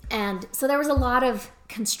 And so there was a lot of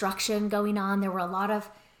construction going on. There were a lot of,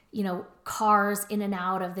 cars in and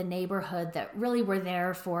out of the neighborhood that really were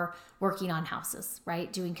there for working on houses,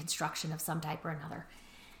 right? Doing construction of some type or another.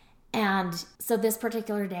 And so this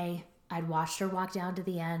particular day, I'd watched her walk down to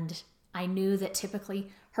the end. I knew that typically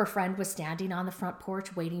her friend was standing on the front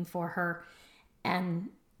porch waiting for her, and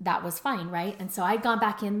that was fine, right? And so I'd gone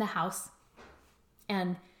back in the house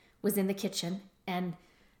and was in the kitchen, and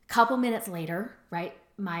a couple minutes later, right,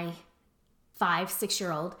 my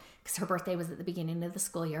 5-6-year-old, because her birthday was at the beginning of the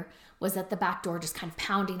school year, was at the back door just kind of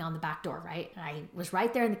pounding on the back door, right? And I was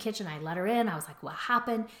right there in the kitchen. I let her in. I was like, what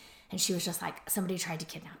happened? And she was just like, somebody tried to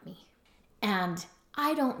kidnap me. And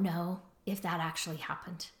I don't know if that actually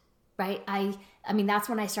happened, right? I mean, that's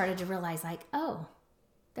when I started to realize oh,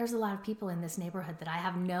 There's a lot of people in this neighborhood that I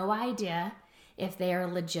have no idea if they are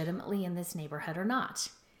legitimately in this neighborhood or not.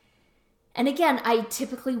 And again, I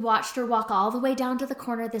typically watched her walk all the way down to the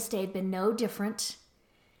corner. This day had been no different.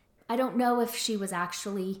 I don't know if she was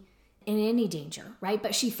actually in any danger, right?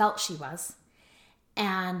 But she felt she was.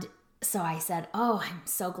 And so I said, oh, I'm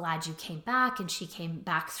so glad you came back. And she came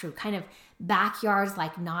back through kind of backyards,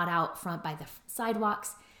 like not out front by the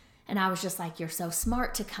sidewalks. And I was just like, you're so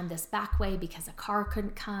smart to come this back way because a car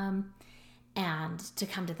couldn't come, and to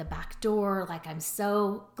come to the back door. Like, I'm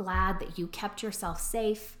so glad that you kept yourself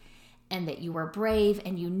safe and that you were brave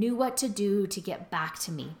and you knew what to do to get back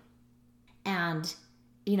to me. And,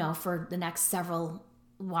 for the next several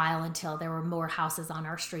while, until there were more houses on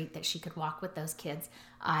our street that she could walk with those kids,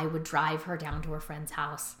 I would drive her down to her friend's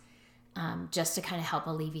house just to kind of help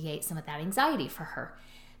alleviate some of that anxiety for her.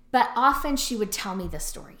 But often she would tell me this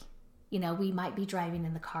story. We might be driving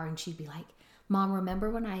in the car and she'd be like, Mom, remember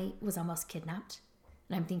when I was almost kidnapped?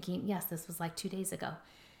 And I'm thinking, yes, this was like 2 days ago.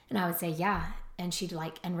 And I would say, yeah. And she'd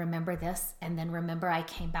like, and remember this? And then remember I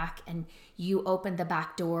came back and you opened the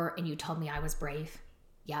back door and you told me I was brave.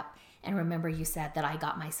 Yep. And remember you said that I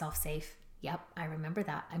got myself safe. Yep. I remember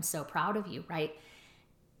that. I'm so proud of you, right?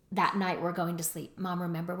 That night we're going to sleep. Mom,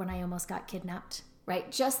 remember when I almost got kidnapped,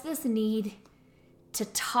 right? Just this need to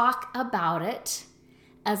talk about it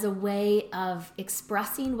as a way of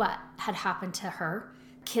expressing what had happened to her,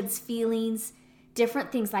 kids' feelings,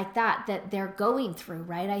 different things like that they're going through,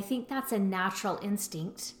 right? I think that's a natural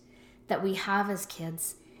instinct that we have as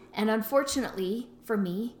kids. And unfortunately for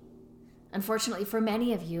me, unfortunately for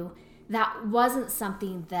many of you, that wasn't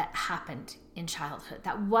something that happened in childhood.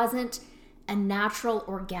 That wasn't a natural,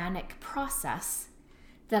 organic process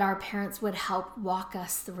that our parents would help walk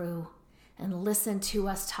us through and listen to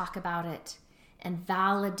us talk about it and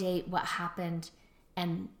validate what happened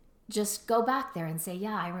and just go back there and say,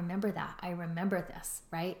 yeah, I remember that. I remember this,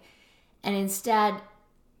 right? And instead,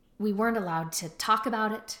 we weren't allowed to talk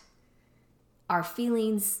about it. Our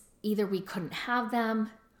feelings, either we couldn't have them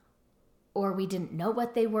or we didn't know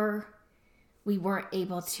what they were. We weren't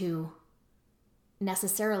able to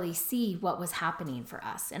necessarily see what was happening for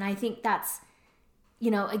us. And I think that's,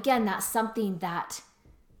 again, that's something that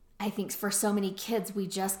I think for so many kids, we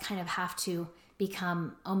just kind of have to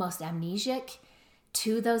become almost amnesic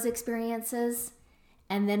to those experiences.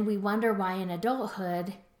 And then we wonder why in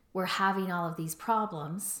adulthood we're having all of these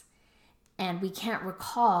problems and we can't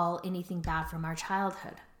recall anything bad from our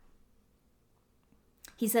childhood.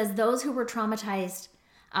 He says those who were traumatized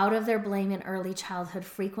out of their blame in early childhood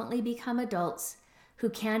frequently become adults who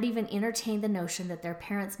can't even entertain the notion that their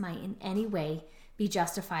parents might in any way be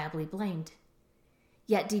justifiably blamed.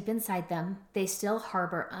 Yet deep inside them, they still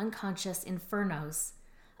harbor unconscious infernos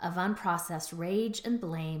of unprocessed rage and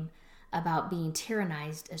blame about being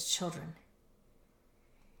tyrannized as children.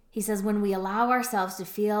 He says, when we allow ourselves to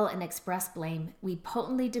feel and express blame, we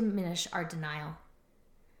potently diminish our denial.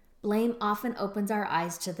 Blame often opens our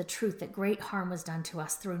eyes to the truth that great harm was done to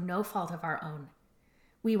us through no fault of our own.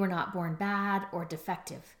 We were not born bad or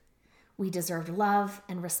defective. We deserved love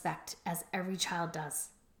and respect as every child does.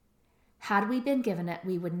 Had we been given it,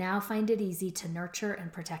 we would now find it easy to nurture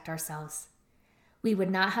and protect ourselves. We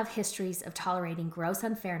would not have histories of tolerating gross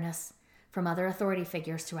unfairness from other authority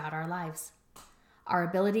figures throughout our lives. Our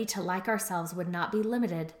ability to like ourselves would not be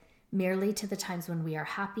limited merely to the times when we are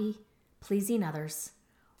happy, pleasing others,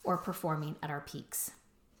 or performing at our peaks.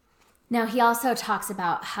 Now, he also talks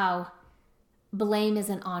about how blame is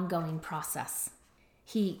an ongoing process.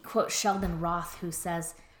 He quotes Sheldon Roth, who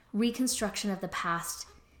says, reconstruction of the past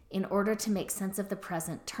in order to make sense of the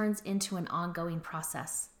present turns into an ongoing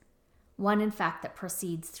process, one in fact that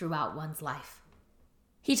proceeds throughout one's life.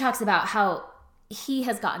 He talks about how he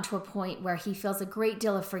has gotten to a point where he feels a great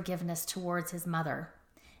deal of forgiveness towards his mother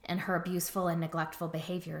and her abuseful and neglectful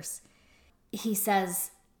behaviors. He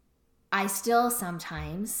says, I still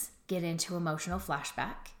sometimes get into emotional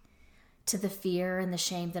flashback to the fear and the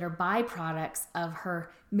shame that are byproducts of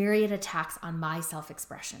her myriad attacks on my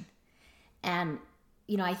self-expression. And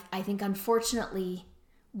I think unfortunately,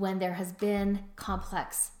 when there has been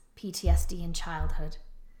complex PTSD in childhood,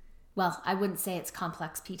 well, I wouldn't say it's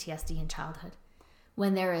complex PTSD in childhood.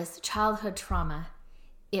 When there is childhood trauma,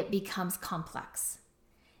 it becomes complex.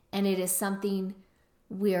 And it is something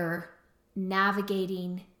we're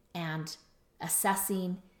navigating and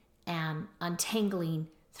assessing and untangling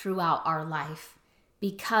throughout our life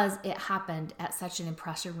because it happened at such an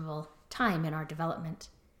impressionable time in our development.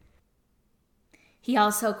 He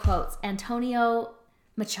also quotes Antonio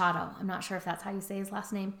Machado, I'm not sure if that's how you say his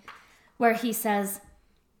last name, where he says,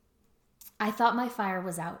 I thought my fire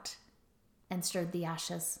was out, and stirred the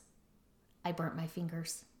ashes. I burnt my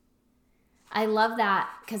fingers. I love that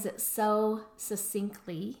because it so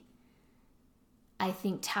succinctly, I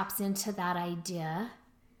think, taps into that idea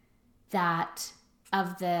that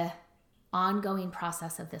of the ongoing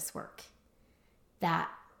process of this work, that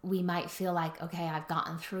we might feel like, okay, I've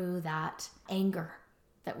gotten through that anger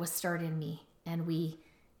that was stirred in me, and we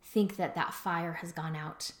think that that fire has gone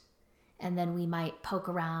out. And then we might poke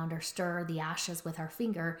around or stir the ashes with our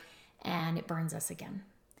finger and it burns us again.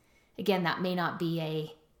 Again, that may not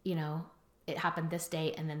be it happened this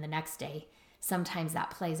day and then the next day. Sometimes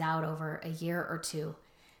that plays out over a year or two.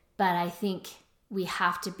 But I think we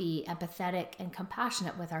have to be empathetic and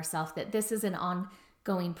compassionate with ourselves, that this is an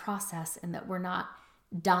ongoing process and that we're not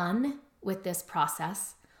done with this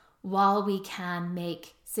process while we can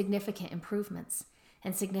make significant improvements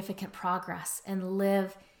and significant progress and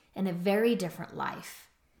live in a very different life.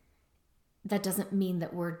 That doesn't mean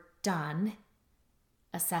that we're done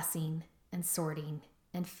assessing and sorting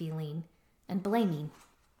and feeling and blaming.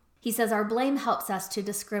 He says our blame helps us to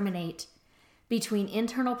discriminate between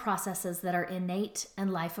internal processes that are innate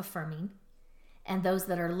and life-affirming and those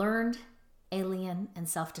that are learned, alien, and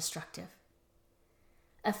self-destructive.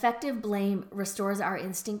 Effective blame restores our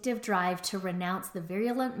instinctive drive to renounce the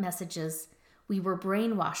virulent messages we were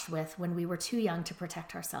brainwashed with when we were too young to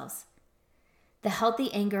protect ourselves. The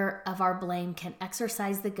healthy anger of our blame can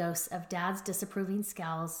exorcise the ghosts of dad's disapproving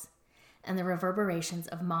scowls and the reverberations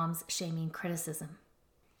of mom's shaming criticism.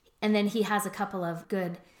 And then he has a couple of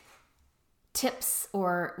good tips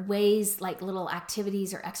or ways, like little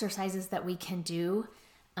activities or exercises that we can do.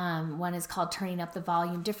 One is called turning up the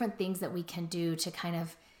volume, different things that we can do to kind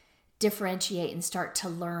of differentiate and start to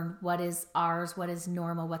learn what is ours, what is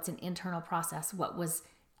normal, what's an internal process, what was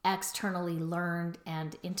externally learned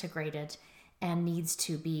and integrated and needs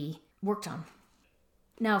to be worked on.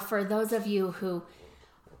 Now, for those of you who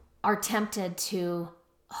are tempted to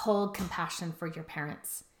hold compassion for your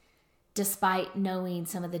parents, despite knowing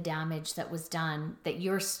some of the damage that was done, that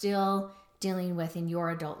you're still dealing with in your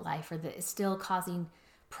adult life, or that is still causing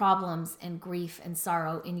problems and grief and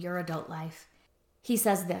sorrow in your adult life, he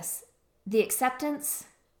says this: the acceptance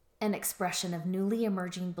and expression of newly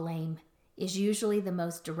emerging blame is usually the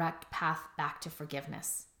most direct path back to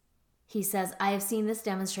forgiveness. He says, I have seen this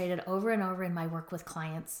demonstrated over and over in my work with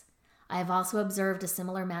clients. I have also observed a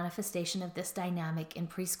similar manifestation of this dynamic in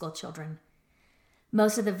preschool children.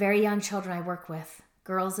 Most of the very young children I work with,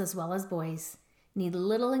 girls as well as boys, need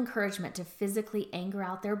little encouragement to physically anger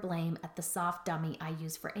out their blame at the soft dummy I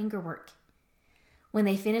use for anger work. When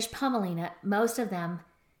they finish pummeling it, most of them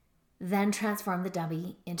then transform the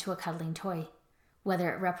dummy into a cuddling toy,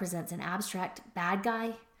 whether it represents an abstract bad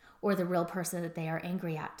guy or the real person that they are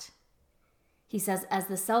angry at. He says, as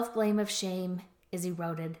the self-blame of shame is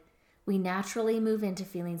eroded, we naturally move into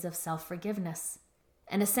feelings of self-forgiveness,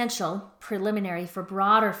 an essential preliminary for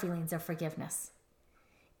broader feelings of forgiveness.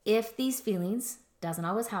 If these feelings, doesn't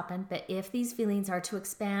always happen, but if these feelings are to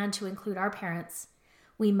expand to include our parents,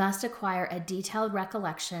 we must acquire a detailed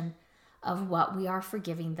recollection of what we are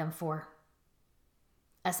forgiving them for.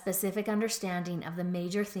 A specific understanding of the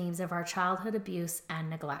major themes of our childhood abuse and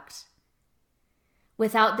neglect.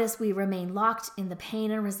 Without this, we remain locked in the pain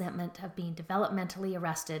and resentment of being developmentally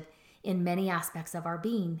arrested in many aspects of our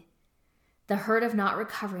being. The hurt of not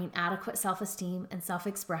recovering adequate self-esteem and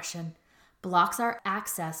self-expression blocks our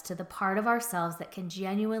access to the part of ourselves that can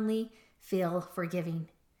genuinely feel forgiving.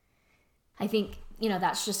 I think,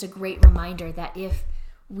 that's just a great reminder that if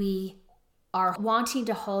we are wanting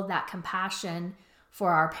to hold that compassion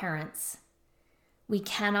for our parents, we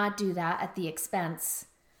cannot do that at the expense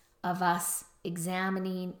of us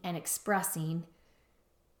examining and expressing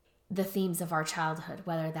the themes of our childhood,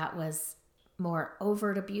 whether that was more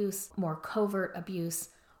overt abuse, more covert abuse,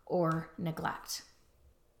 or neglect.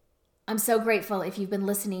 I'm so grateful if you've been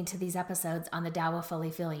listening to these episodes on the Tao of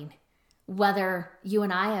Fully Feeling. Whether you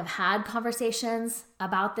and I have had conversations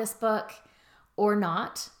about this book or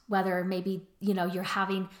not, whether maybe, you're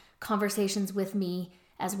having conversations with me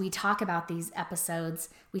as we talk about these episodes,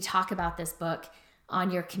 we talk about this book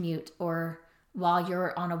on your commute or while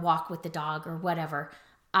you're on a walk with the dog or whatever.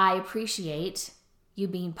 I appreciate you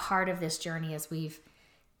being part of this journey as we've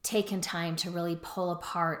taken time to really pull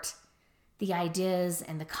apart the ideas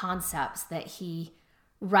and the concepts that he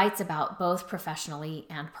writes about both professionally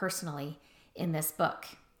and personally in this book.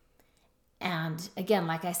 And again,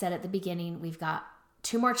 like I said at the beginning, we've got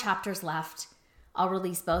 2 more chapters left. I'll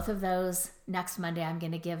release both of those next Monday. I'm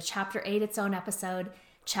going to give chapter 8 its own episode,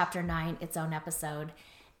 chapter 9 its own episode.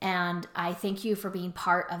 And I thank you for being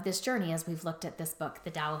part of this journey as we've looked at this book, The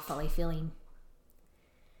Tao of Fully Feeling.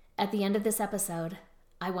 At the end of this episode,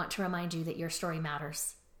 I want to remind you that your story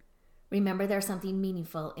matters. Remember, there's something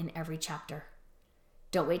meaningful in every chapter.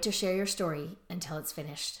 Don't wait to share your story until it's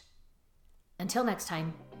finished. Until next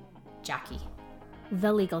time, Jackie.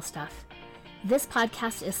 The Legal Stuff. This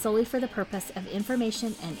podcast is solely for the purpose of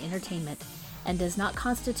information and entertainment and does not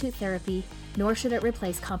constitute therapy, nor should it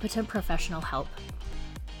replace competent professional help.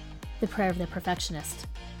 The Prayer of the Perfectionist.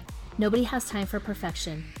 Nobody has time for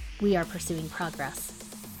perfection. We are pursuing progress.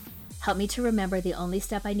 Help me to remember the only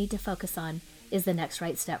step I need to focus on is the next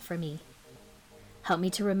right step for me. Help me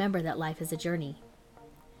to remember that life is a journey.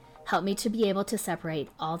 Help me to be able to separate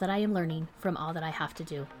all that I am learning from all that I have to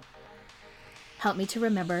do. Help me to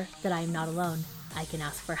remember that I am not alone. I can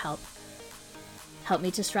ask for help. Help me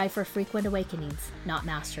to strive for frequent awakenings, not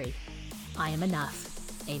mastery. I am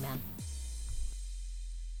enough. Amen.